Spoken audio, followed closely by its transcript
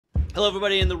Hello,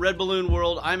 everybody in the Red Balloon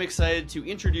world. I'm excited to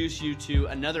introduce you to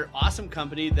another awesome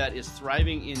company that is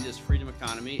thriving in this freedom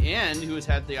economy and who has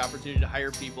had the opportunity to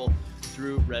hire people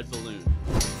through RedBalloon.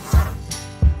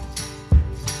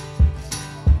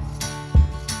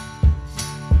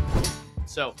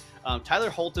 So Tyler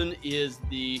Holton is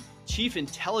the Chief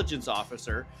Intelligence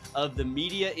Officer of the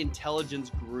Media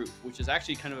Intelligence Group, which is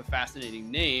actually kind of a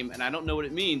fascinating name, and I don't know what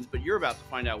it means, but you're about to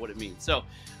find out what it means. So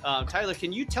Tyler,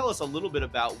 can you tell us a little bit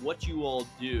about what you all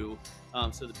do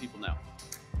so that people know?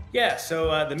 Yeah,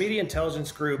 so the Media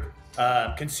Intelligence Group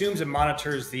consumes and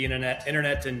monitors the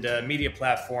internet and media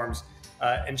platforms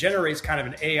and generates kind of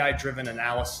an AI-driven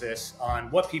analysis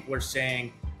on what people are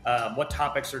saying, what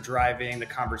topics are driving the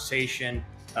conversation.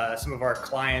 Some of our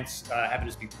clients happen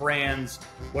to be brands.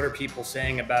 What are people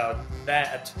saying about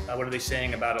that? What are they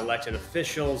saying about elected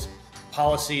officials,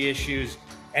 policy issues,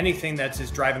 anything that's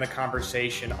just driving the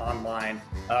conversation online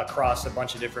across a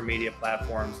bunch of different media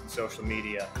platforms and social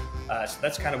media. So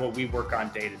that's kind of what we work on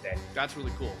day to day. That's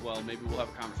really cool. Well, maybe we'll have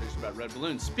a conversation about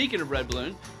RedBalloon. Speaking of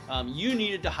RedBalloon, you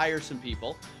needed to hire some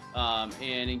people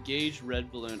and engage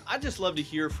RedBalloon. I'd just love to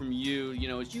hear from you. You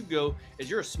know, as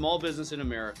you're a small business in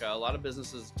America, a lot of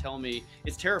businesses tell me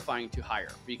it's terrifying to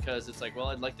hire because it's like, well,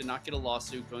 I'd like to not get a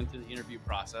lawsuit going through the interview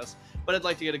process, but I'd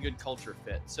like to get a good culture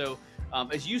fit. So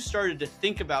as you started to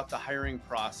think about the hiring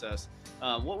process,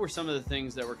 what were some of the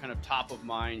things that were kind of top of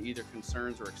mind, either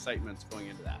concerns or excitements going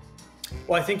into that?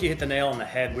 Well, I think you hit the nail on the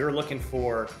head. We were looking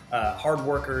for hard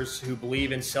workers who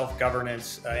believe in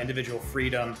self-governance, individual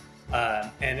freedom,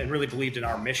 and really believed in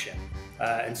our mission.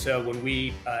 And so when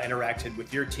we interacted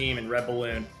with your team and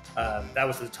RedBalloon, that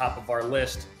was at the top of our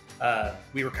list.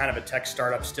 We were kind of a tech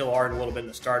startup, still are a little bit in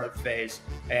the startup phase,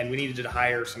 and we needed to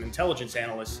hire some intelligence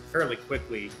analysts fairly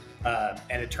quickly.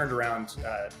 And it turned around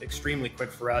extremely quick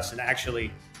for us. And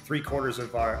actually, 3/4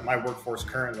 of my workforce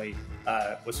currently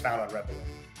was found on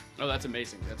RedBalloon. Oh, that's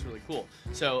amazing. That's really cool.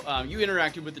 So you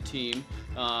interacted with the team,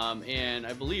 and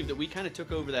I believe that we kind of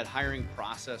took over that hiring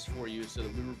process for you so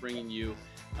that we were bringing you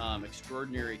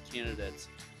extraordinary candidates.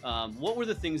 What were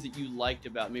the things that you liked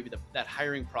about maybe that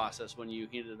hiring process when you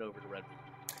handed it over to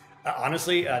RedBalloon?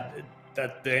 Honestly,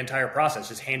 the entire process,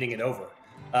 just handing it over.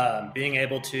 Being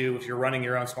able to, if you're running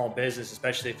your own small business,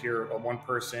 especially if you're a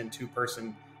one-person,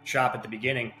 two-person shop at the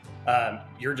beginning,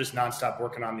 you're just nonstop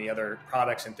working on the other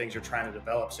products and things you're trying to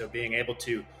develop. So being able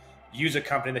to use a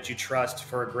company that you trust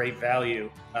for a great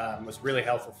value was really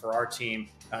helpful for our team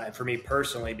and for me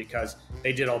personally, because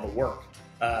they did all the work.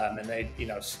 And they,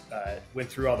 went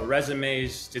through all the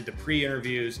resumes, did the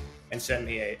pre-interviews, and sent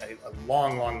me a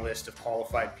long list of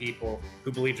qualified people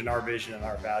who believed in our vision and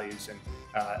our values. And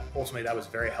ultimately, that was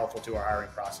very helpful to our hiring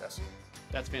process.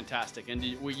 That's fantastic. And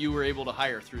you were able to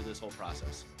hire through this whole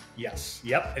process? Yes.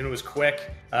 Yep. And it was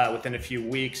quick. Within a few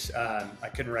weeks, I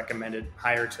couldn't recommend it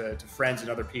higher to friends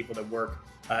and other people that work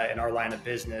in our line of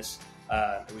business.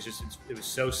 It was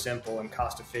so simple and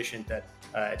cost efficient that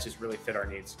it just really fit our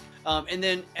needs. And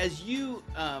then as you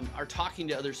are talking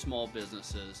to other small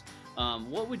businesses,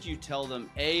 what would you tell them,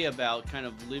 A, about kind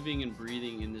of living and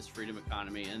breathing in this freedom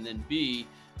economy, and then B,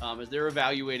 as they're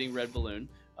evaluating RedBalloon?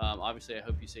 Obviously, I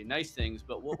hope you say nice things,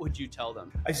 but what would you tell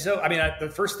them? So, the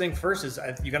first thing first is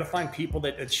you got to find people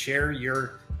that share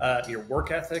your work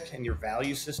ethic and your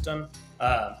value system.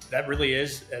 That really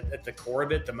is at the core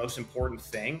of it the most important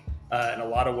thing in a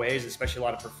lot of ways, especially a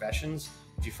lot of professions.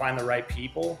 If you find the right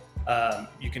people,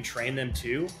 you can train them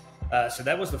too. So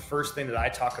that was the first thing that I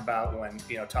talk about when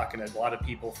talking to a lot of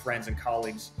people, friends and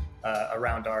colleagues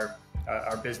around our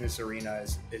business arena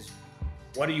is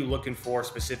what are you looking for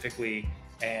specifically,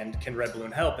 and can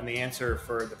RedBalloon help? And the answer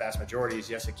for the vast majority is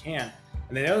yes, it can.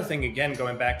 And the other thing, again,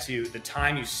 going back to the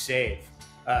time you save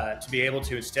to be able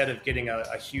to, instead of getting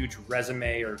a huge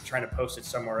resume or trying to post it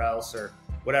somewhere else or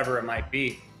whatever it might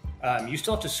be, you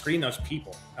still have to screen those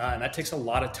people. And that takes a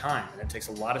lot of time and it takes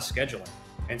a lot of scheduling.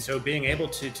 And so being able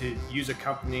to use a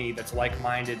company that's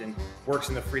like-minded and works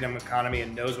in the freedom economy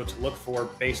and knows what to look for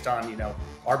based on,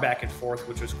 our back and forth,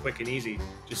 which was quick and easy,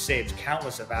 just saved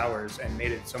countless of hours and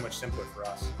made it so much simpler for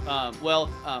us.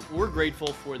 We're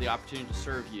grateful for the opportunity to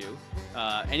serve you.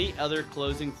 Any other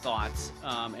closing thoughts,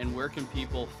 and where can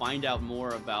people find out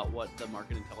more about what the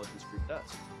Market Intelligence Group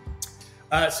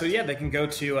does? They can go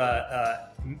to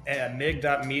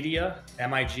MIG.media,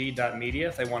 MIG.media,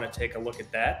 if they want to take a look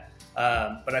at that.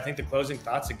 But I think the closing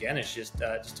thoughts, again, is just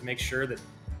to make sure that,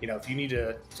 if you need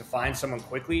to find someone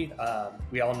quickly,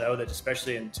 we all know that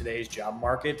especially in today's job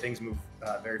market, things move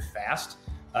very fast.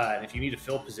 And if you need to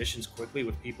fill positions quickly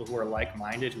with people who are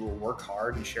like-minded, who will work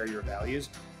hard and share your values,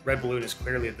 RedBalloon is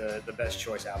clearly the best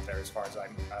choice out there as far as I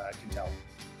can tell.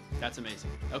 That's amazing.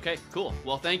 Okay, cool.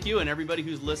 Well, thank you. And everybody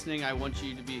who's listening, I want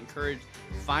you to be encouraged.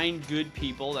 Find good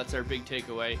people. That's our big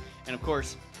takeaway. And of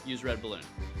course, use Red Balloon.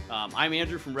 I'm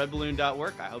Andrew from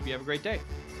redballoon.work. I hope you have a great day.